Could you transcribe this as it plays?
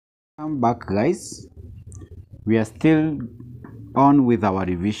Welcome back, guys. We are still on with our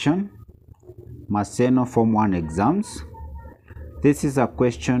revision Maseno Form 1 exams. This is a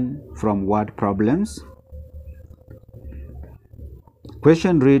question from word problems.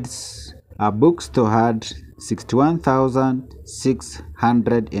 Question reads, a bookstore had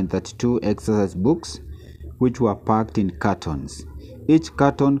 61,632 exercise books which were packed in cartons. Each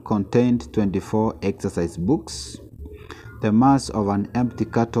carton contained 24 exercise books. The mass of an empty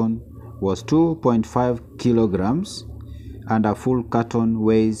carton was 2.5 kilograms and a full carton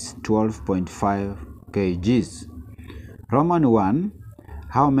weighs 12.5 kgs. Roman 1,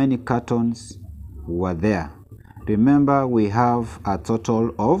 how many cartons were there? Remember, we have a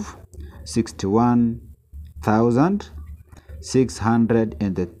total of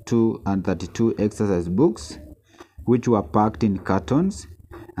 61,632 exercise books which were packed in cartons,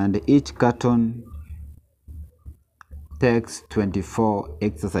 and each carton takes 24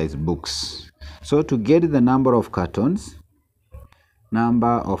 exercise books. So to get the number of cartons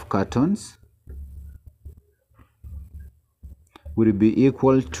will be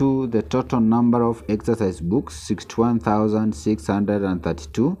equal to the total number of exercise books,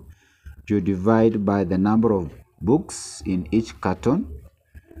 61,632. You divide by the number of books in each carton,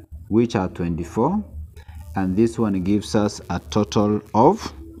 which are 24, and this one gives us a total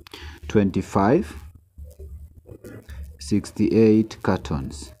of 68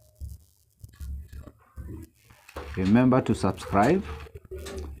 cartons. Remember to subscribe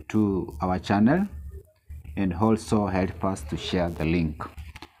to our channel and also help us to share the link.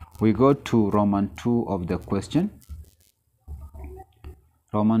 We go to Roman 2 of the question.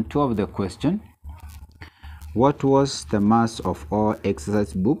 Roman 2 of the question. What was the mass of all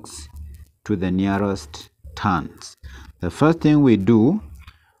exercise books to the nearest tons? The first thing we do,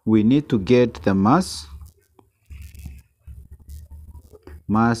 we need to get the mass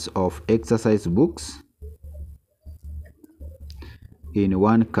of exercise books in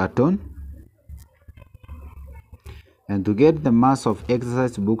one carton, and to get the mass of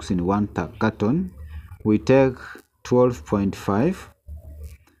exercise books in one carton, we take 12.5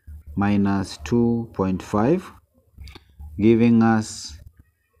 minus 2.5, giving us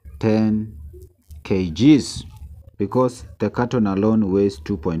 10 kgs, because the carton alone weighs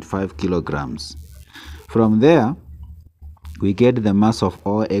 2.5 kilograms. From there, we get the mass of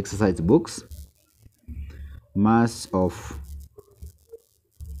all exercise books. Mass of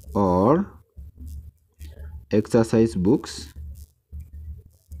all exercise books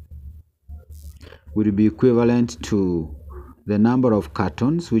will be equivalent to the number of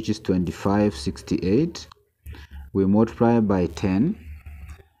cartons, which is 2568. We multiply by 10,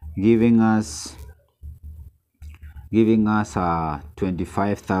 giving us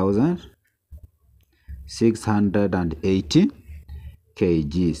 25,680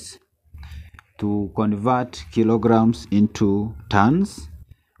 kgs. To convert kilograms into tons,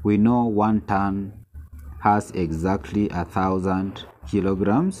 we know 1 ton has exactly 1,000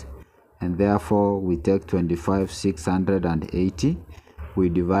 kilograms, and therefore we take 25,680, we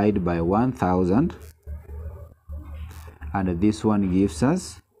divide by 1,000, and this one gives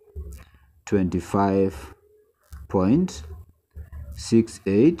us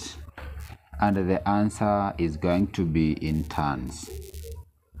 25.68, and the answer is going to be in tons.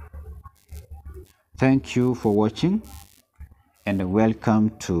 Thank you for watching and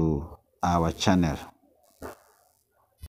welcome to our channel.